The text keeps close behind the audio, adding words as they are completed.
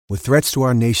With threats to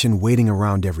our nation waiting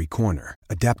around every corner,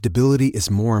 adaptability is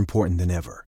more important than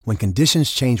ever. When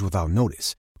conditions change without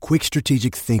notice, quick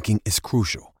strategic thinking is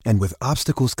crucial. And with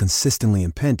obstacles consistently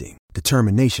impending,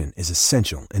 determination is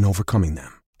essential in overcoming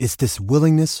them. It's this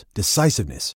willingness,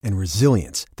 decisiveness, and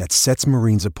resilience that sets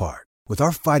Marines apart. With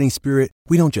our fighting spirit,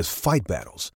 we don't just fight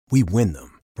battles, we win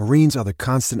them. Marines are the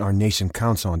constant our nation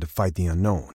counts on to fight the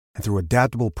unknown. And through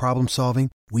adaptable problem solving,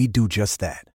 we do just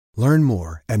that. Learn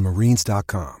more at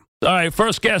marines.com. All right,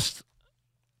 first guest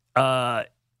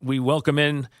we welcome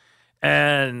in,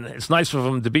 and it's nice of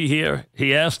him to be here.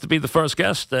 He asked to be the first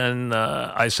guest, and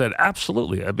I said,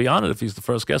 absolutely. I'd be honored if he's the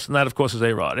first guest, and that, of course, is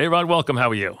A-Rod. A-Rod, welcome. How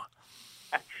are you?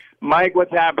 Mike, what's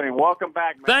happening? Welcome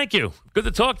back, man. Thank you. Good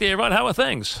to talk to you, A-Rod. How are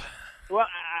things? Well,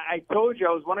 I told you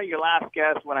I was one of your last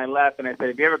guests when I left, and I said,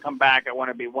 if you ever come back, I want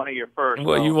to be one of your first.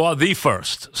 Well, you are the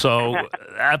first, so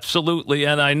absolutely.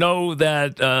 And I know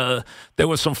that there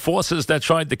were some forces that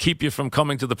tried to keep you from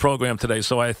coming to the program today,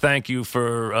 so I thank you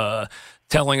for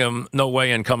telling them no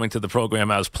way and coming to the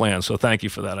program as planned. So thank you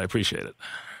for that. I appreciate it.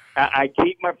 I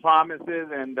keep my promises,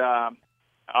 and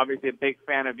obviously a big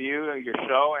fan of you, your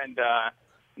show, and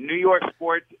New York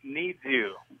sports needs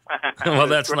you. Well,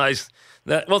 that's nice.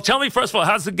 Well, tell me, first of all,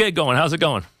 how's the gig going? How's it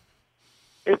going?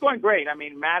 It's going great. I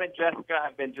mean, Matt and Jessica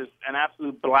have been just an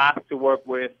absolute blast to work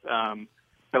with,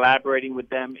 collaborating with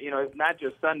them. You know, it's not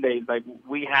just Sundays. Like,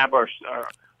 we have our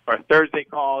Thursday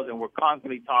calls, and we're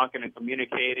constantly talking and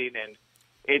communicating, and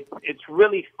it's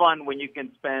really fun when you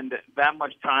can spend that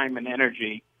much time and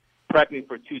energy prepping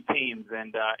for two teams.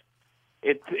 And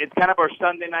it's kind of our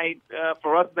Sunday night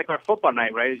for us. It's like our football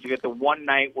night, right? Is you get the one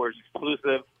night where it's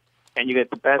exclusive, and you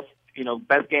get the best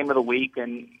game of the week,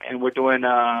 and we're having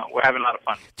a lot of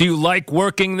fun. Do you like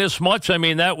working this much? I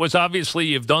mean, that was obviously,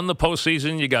 you've done the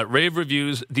postseason, you got rave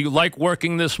reviews. Do you like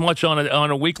working this much on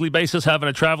a weekly basis, having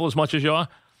to travel as much as you are?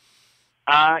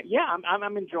 Yeah,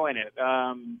 I'm enjoying it.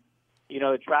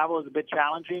 The travel is a bit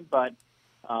challenging, but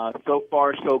so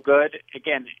far so good.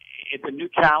 Again, it's a new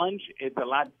challenge. It's a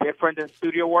lot different than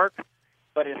studio work,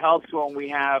 but it helps when we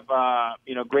have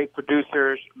great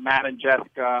producers. Matt and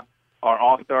Jessica are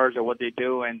all-stars at what they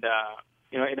do, and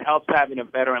it helps having a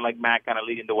veteran like Matt kind of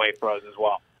leading the way for us as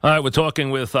well. All right, we're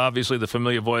talking with, obviously, the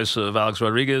familiar voice of Alex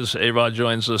Rodriguez. A-Rod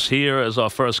joins us here as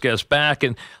our first guest back.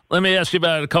 And let me ask you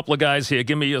about a couple of guys here.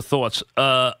 Give me your thoughts.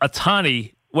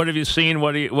 Ohtani, what have you seen?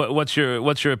 What's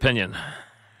your opinion?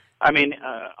 I mean,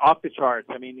 off the charts.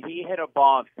 I mean, he hit a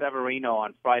ball of Severino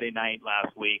on Friday night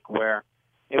last week where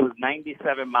it was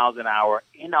 97 miles an hour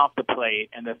in off the plate,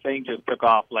 and the thing just took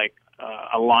off like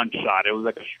a launch shot. It was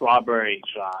like a strawberry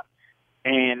shot.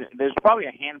 And there's probably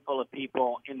a handful of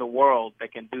people in the world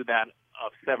that can do that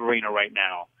of Severino right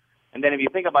now. And then if you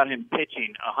think about him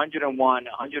pitching 101,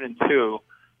 102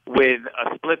 with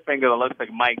a split finger that looks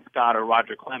like Mike Scott or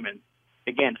Roger Clemens,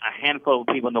 again, a handful of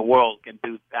people in the world can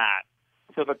do that.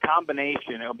 So the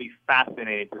combination, it'll be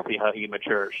fascinating to see how he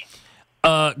matures.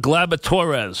 Gleyber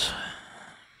Torres.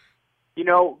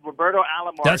 Roberto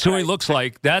Alomar. That's who he looks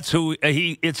like. That's who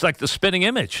it's like the spitting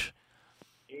image.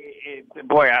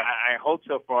 I hope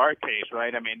so for our case,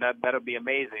 right? I mean, that'll be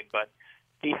amazing. But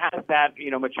he has that,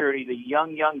 maturity. He's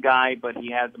a young guy, but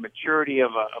he has the maturity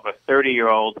of a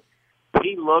 30-year-old.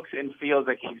 He looks and feels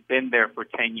like he's been there for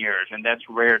 10 years, and that's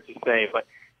rare to say. But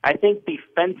I think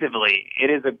defensively, it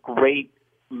is a great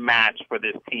match for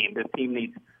this team. This team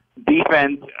needs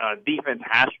defense. Defense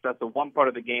that's the one part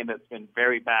of the game that's been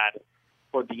very bad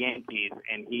for the Yankees,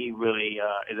 and he really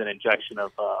is an injection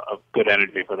of good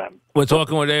energy for them. We're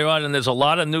talking with A-Rod, and there's a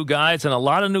lot of new guys and a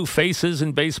lot of new faces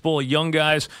in baseball, young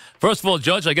guys. First of all,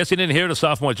 Judge, I guess you didn't hear the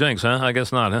sophomore jinx, huh? I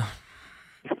guess not, huh?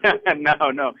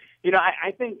 No.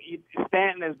 I think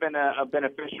Stanton has been a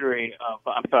beneficiary of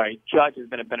Judge has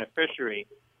been a beneficiary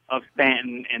of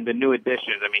Stanton and the new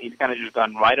additions. I mean, he's kind of just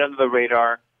gone right under the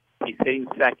radar. He's hitting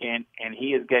second, and he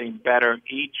is getting better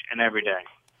each and every day.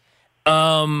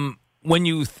 When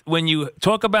you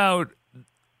talk about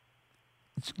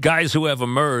guys who have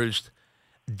emerged,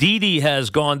 Didi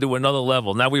has gone to another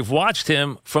level. Now, we've watched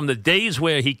him from the days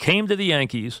where he came to the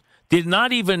Yankees, did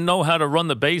not even know how to run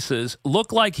the bases,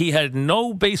 looked like he had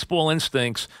no baseball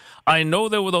instincts. I know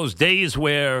there were those days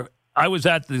where I was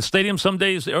at the stadium some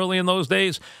days early in those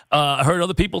days. I heard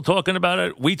other people talking about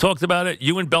it. We talked about it.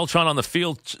 You and Beltran on the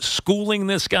field schooling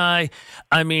this guy.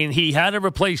 I mean, he had to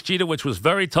replace Jeter, which was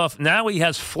very tough. Now he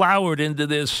has flowered into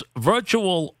this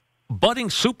virtual budding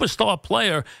superstar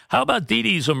player. How about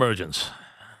Didi's emergence?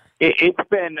 It's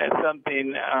been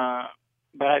something that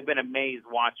I've been amazed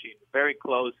watching. Very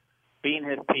close, being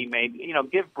his teammate.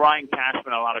 Give Brian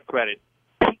Cashman a lot of credit.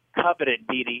 He coveted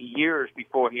Didi years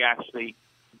before he actually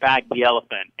bag the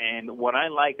elephant. And what I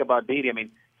like about Didi, I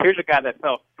mean, here's a guy that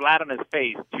fell flat on his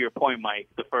face, to your point, Mike,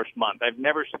 the first month. I've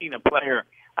never seen a player.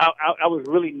 I was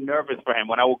really nervous for him.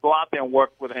 When I would go out there and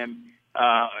work with him.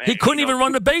 He couldn't even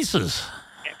run the bases.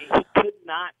 I mean, he could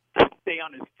not stay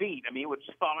on his feet. I mean, he would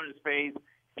just fall on his face.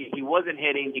 He wasn't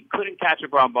hitting. He couldn't catch a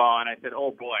ground ball. And I said,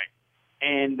 oh, boy.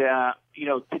 And,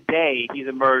 today he's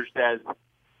emerged as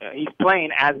he's playing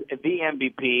as the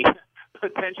MVP,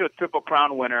 potential Triple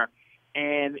Crown winner.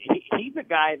 And he's a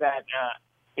guy that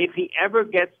if he ever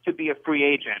gets to be a free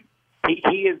agent,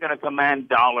 he is going to command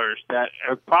dollars that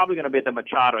are probably going to be at the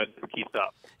Machado if this keeps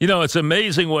up. It's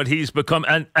amazing what he's become.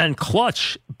 And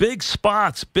clutch, big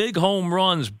spots, big home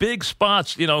runs, big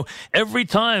spots. Every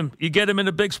time you get him in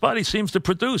a big spot, he seems to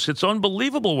produce. It's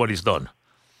unbelievable what he's done.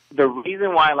 The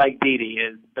reason why I like Didi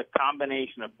is the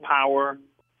combination of power,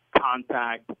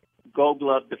 contact, gold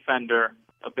glove defender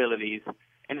abilities.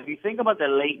 And if you think about the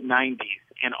late 90s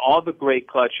and all the great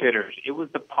clutch hitters, it was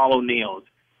the Paul O'Neills,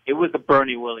 it was the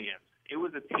Bernie Williams, it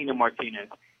was the Tino Martinez.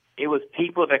 It was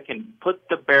people that can put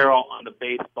the barrel on the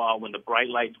baseball when the bright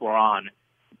lights were on.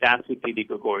 That's what Didi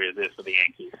Gregorius is for the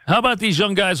Yankees. How about these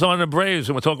young guys on the Braves?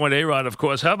 And we're talking about A-Rod, of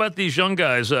course. How about these young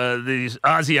guys, these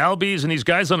Ozzie Albies and these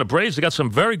guys on the Braves? They got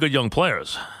some very good young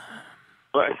players.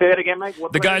 Say that again, Mike.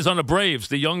 The guys on the Braves,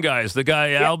 the young guys, the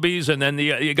guy Albies, and then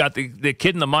you got the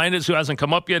kid in the minors who hasn't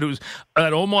come up yet, who's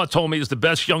Omar told me is the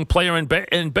best young player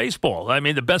in baseball. I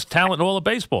mean, the best talent in all of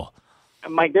baseball.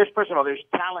 Mike, there's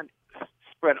talent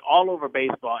spread all over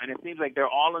baseball, and it seems like they're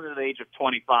all under the age of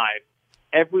 25.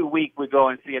 Every week we go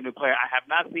and see a new player. I have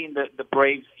not seen the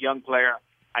Braves young player.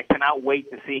 I cannot wait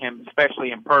to see him,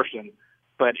 especially in person.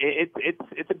 But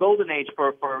it's a golden age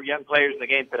for young players in the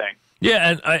game today.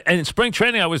 Yeah, and in spring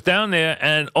training I was down there,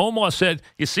 and Omar said,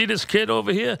 "You see this kid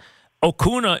over here?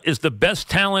 Acuna is the best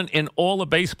talent in all of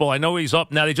baseball. I know he's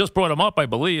up now. They just brought him up, I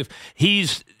believe.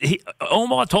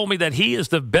 Omar told me that he is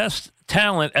the best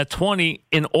talent at 20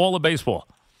 in all of baseball."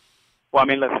 Well, I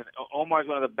mean, listen, Omar's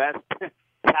one of the best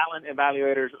talent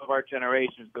evaluators of our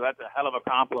generation, so that's a hell of a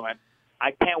compliment.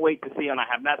 I can't wait to see him. I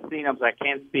have not seen him, so I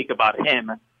can't speak about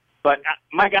him. But,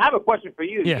 Mike, I have a question for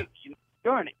you. Yeah.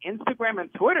 You're on Instagram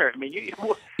and Twitter. I mean,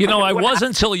 I was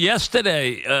until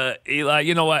yesterday, Eli.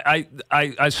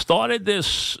 I started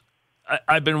this.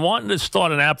 I've been wanting to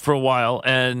start an app for a while,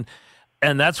 and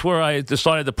that's where I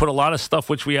decided to put a lot of stuff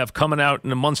which we have coming out in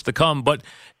the months to come. But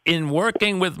in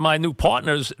working with my new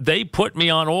partners, they put me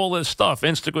on all this stuff,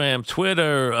 Instagram,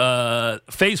 Twitter,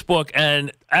 Facebook,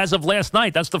 and as of last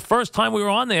night, that's the first time we were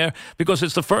on there because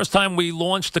it's the first time we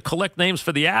launched the collect names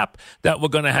for the app that we're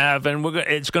going to have, and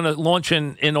it's going to launch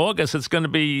in August. It's going to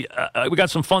be, we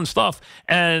got some fun stuff,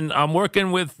 and I'm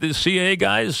working with the CAA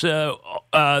guys.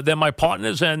 They're my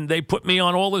partners, and they put me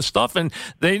on all this stuff, and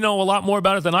they know a lot more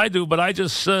about it than I do, but I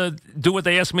just do what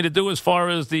they ask me to do as far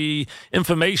as the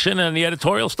information and the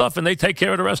editorial stuff, and they take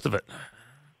care of the rest of it.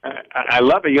 I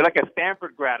love it. You're like a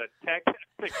Stanford grad at tech.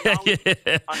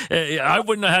 I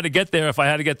wouldn't know how to get there if I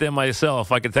had to get there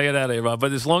myself. I can tell you that, A-Rod.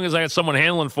 But as long as I had someone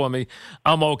handling for me,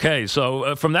 I'm okay.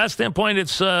 So from that standpoint,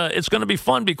 it's going to be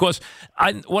fun because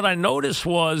what I noticed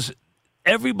was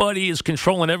everybody is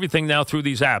controlling everything now through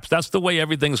these apps. That's the way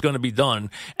everything's going to be done.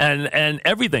 And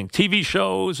everything, TV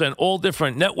shows and all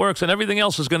different networks and everything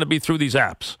else is going to be through these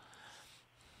apps.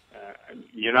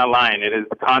 You're not lying. It is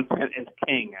content is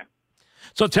king.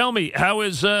 So tell me, how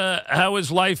is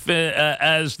life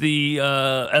as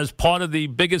part of the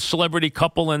biggest celebrity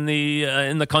couple in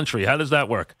the country? How does that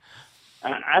work?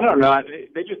 I don't know.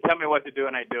 They just tell me what to do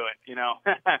and I do it. You know.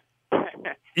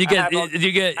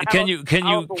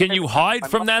 Can you hide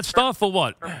from that stuff or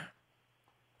what?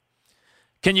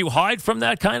 Can you hide from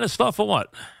that kind of stuff or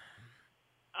what?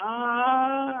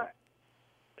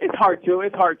 It's hard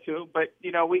to, but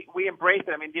we embrace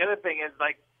it. I mean, the other thing is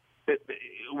like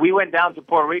we went down to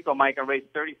Puerto Rico, Mike, and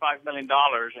raised $35 million,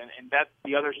 and that's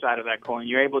the other side of that coin.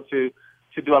 You're able to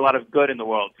do a lot of good in the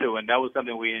world too, and that was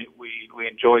something we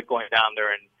enjoyed going down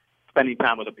there and spending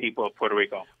time with the people of Puerto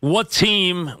Rico. What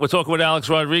team? We're talking with Alex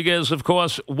Rodriguez, of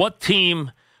course. What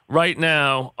team right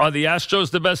now are the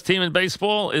Astros the best team in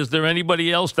baseball? Is there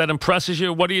anybody else that impresses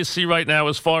you? What do you see right now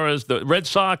as far as the Red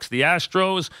Sox, the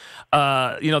Astros?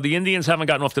 The Indians haven't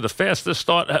gotten off to the fastest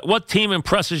start. What team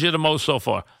impresses you the most so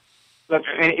far? Look,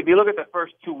 if you look at the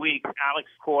first 2 weeks, Alex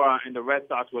Cora and the Red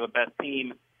Sox were the best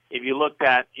team. If you looked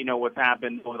at what's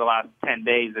happened over the last 10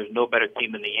 days, there's no better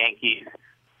team than the Yankees.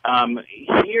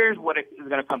 Here's what it is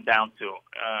going to come down to.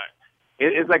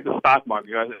 It's like the stock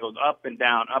market. It goes up and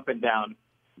down, up and down.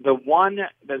 The one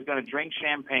that's going to drink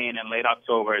champagne in late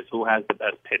October is who has the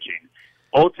best pitching.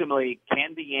 Ultimately,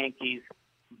 can the Yankees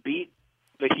beat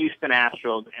the Houston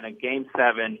Astros in a Game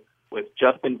 7 with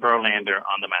Justin Verlander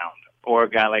on the mound or a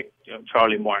guy like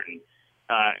Charlie Morton.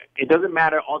 It doesn't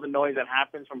matter all the noise that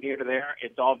happens from here to there.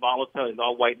 It's all volatile. It's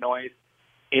all white noise.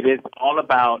 It is all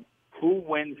about who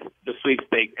wins the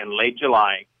sweepstakes in late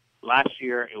July. Last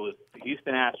year, it was the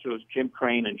Houston Astros, Jim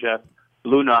Crane and Jeff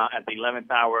Luna at the 11th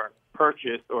hour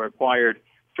purchased or acquired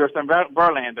Justin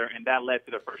Verlander, and that led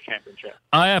to the first championship.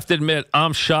 I have to admit,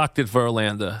 I'm shocked at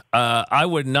Verlander. I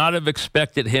would not have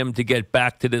expected him to get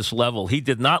back to this level. He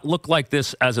did not look like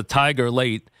this as a Tiger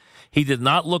late. He did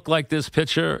not look like this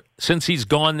pitcher. Since he's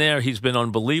gone there, he's been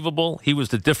unbelievable. He was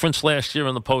the difference last year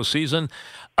in the postseason.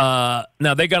 Now,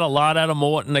 they got a lot out of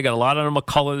Morton. They got a lot out of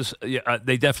McCullers.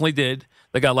 They definitely did.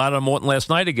 They got a lot out of Morton last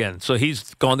night again. So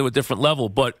he's gone to a different level.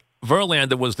 But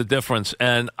Verlander was the difference,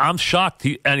 and I'm shocked.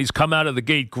 He's come out of the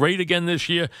gate great again this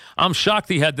year. I'm shocked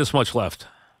he had this much left.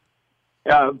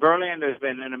 Verlander's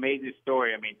been an amazing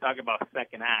story. I mean, talk about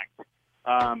second act.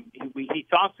 He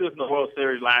talked to us in the World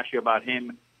Series last year about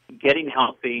him getting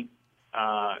healthy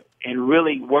and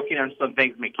really working on some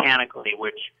things mechanically,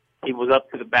 which he was up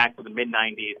to the back of the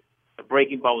mid-90s. The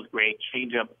breaking ball was great,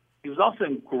 changeup. He was also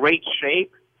in great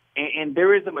shape. And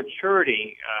there is a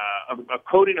maturity, a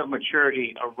coating of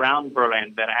maturity around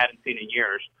Verlander that I hadn't seen in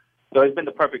years. So it's been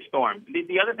the perfect storm.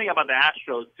 The other thing about the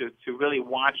Astros to really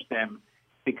watch them,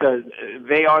 because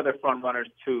they are the front runners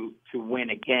to win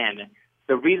again.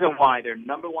 The reason why they're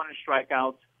number one in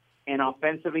strikeouts, and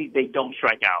offensively they don't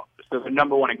strike out. So they're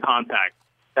number one in contact.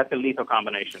 That's a lethal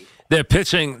combination. Their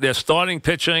pitching, their starting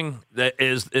pitching that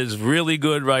is really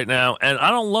good right now. And I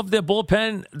don't love their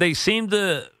bullpen. They seem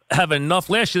to have enough.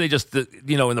 Last year, they just, in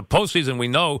the postseason, we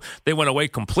know they went away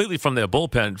completely from their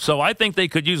bullpen. So I think they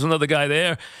could use another guy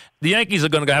there. The Yankees are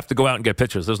going to have to go out and get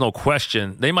pitchers. There's no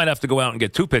question. They might have to go out and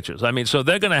get two pitchers. I mean, so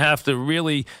they're going to have to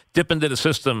really dip into the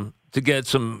system to get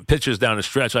some pitchers down the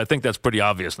stretch. I think that's pretty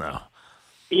obvious now.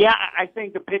 Yeah, I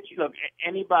think the pitching, look,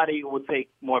 anybody will take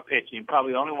more pitching.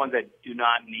 Probably the only ones that do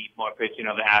not need more pitching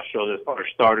are the Astros as far as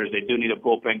starters. They do need a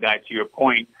bullpen guy, to your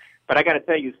point. But I got to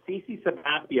tell you, CC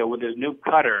Sabathia with his new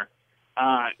cutter,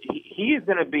 he is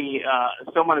going to be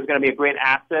someone who's going to be a great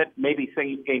asset. Maybe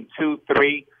say game 2,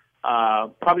 3,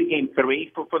 probably game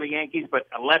 3 for the Yankees. But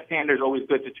a left-hander is always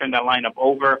good to turn that lineup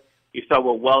over. You saw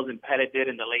what Wells and Pettit did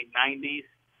in the late 90s.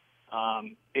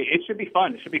 It should be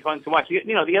fun. It should be fun to watch.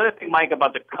 The other thing, Mike,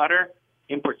 about the cutter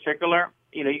in particular,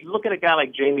 you look at a guy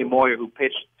like Jamie Moyer who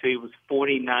pitched till he was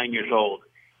 49 years old.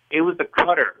 It was the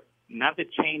cutter, not the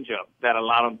changeup, that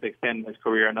allowed him to extend his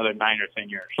career another 9 or 10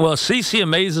 years. Well, CC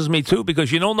amazes me, too,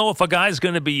 because you don't know if a guy's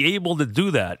going to be able to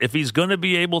do that, if he's going to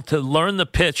be able to learn the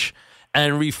pitch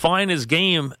and refine his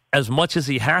game as much as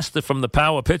he has to from the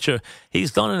power pitcher.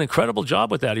 He's done an incredible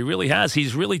job with that. He really has.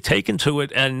 He's really taken to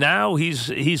it, and now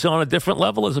he's on a different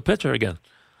level as a pitcher again.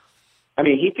 I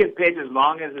mean, he can pitch as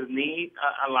long as his knee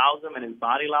allows him and his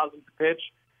body allows him to pitch.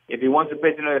 If he wants to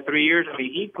pitch another 3 years, I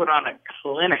mean, he put on a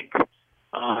clinic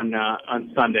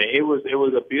on Sunday. It was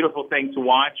a beautiful thing to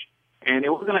watch, and he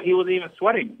wasn't even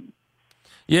sweating.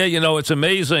 Yeah, it's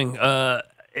amazing.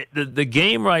 The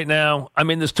game right now, I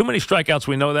mean, there's too many strikeouts,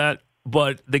 we know that,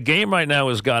 but the game right now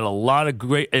has got a lot of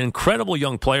great, incredible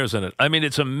young players in it. I mean,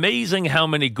 it's amazing how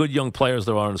many good young players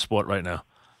there are in the sport right now.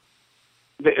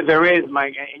 There is,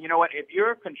 Mike, and you know what? If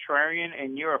you're a contrarian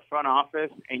and you're a front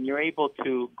office and you're able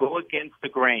to go against the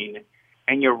grain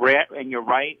and you're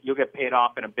right, you'll get paid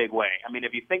off in a big way. I mean,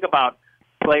 if you think about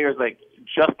players like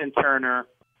Justin Turner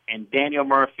and Daniel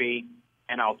Murphy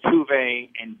and Altuve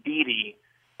and Didi,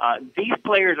 these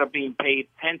players are being paid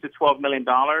 $10 to $12 million.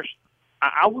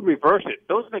 I would reverse it.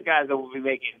 Those are the guys that will be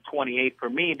making 28 for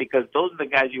me, because those are the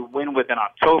guys you win with in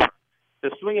October. The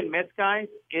swing and miss guys,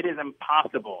 it is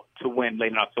impossible to win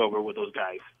late in October with those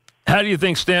guys. How do you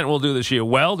think Stanton will do this year?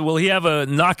 Well, will he have a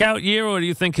knockout year, or do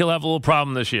you think he'll have a little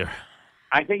problem this year?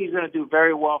 I think he's going to do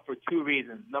very well for two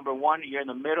reasons. Number one, you're in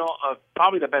the middle of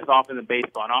probably the best offense in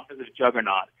baseball, an offensive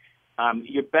juggernaut.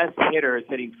 Your best hitter is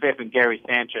hitting fifth in Gary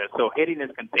Sanchez, so hitting is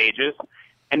contagious.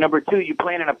 And number two, you're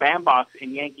playing in a bandbox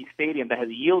in Yankee Stadium that has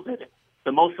yielded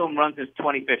the most home runs since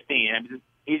 2015. I mean,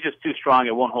 he's just too strong.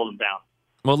 It won't hold him down.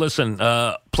 Well, listen,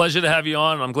 pleasure to have you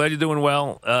on. I'm glad you're doing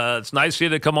well. It's nice of you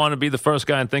to come on and be the first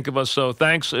guy and think of us. So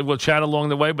thanks. We'll chat along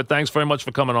the way, but thanks very much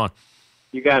for coming on.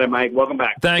 You got it, Mike. Welcome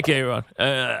back. Thank you, Aaron.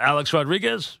 Alex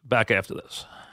Rodriguez, back after this.